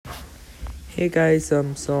Hey guys,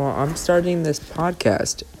 so I'm starting this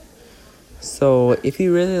podcast. So if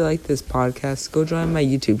you really like this podcast, go join my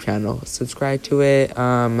YouTube channel. Subscribe to it.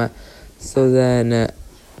 So then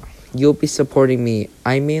you'll be supporting me.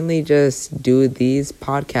 I mainly just do these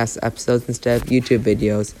podcast episodes instead of YouTube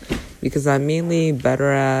videos because I'm mainly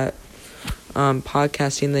better at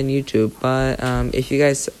podcasting than YouTube. But if you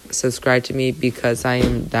guys subscribe to me because I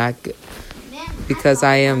am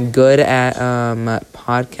good at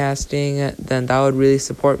podcasting, then that would really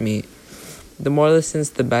support me. The more listens,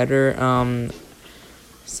 the better.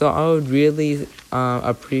 So I would really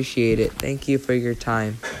appreciate it. Thank you for your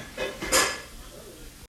time.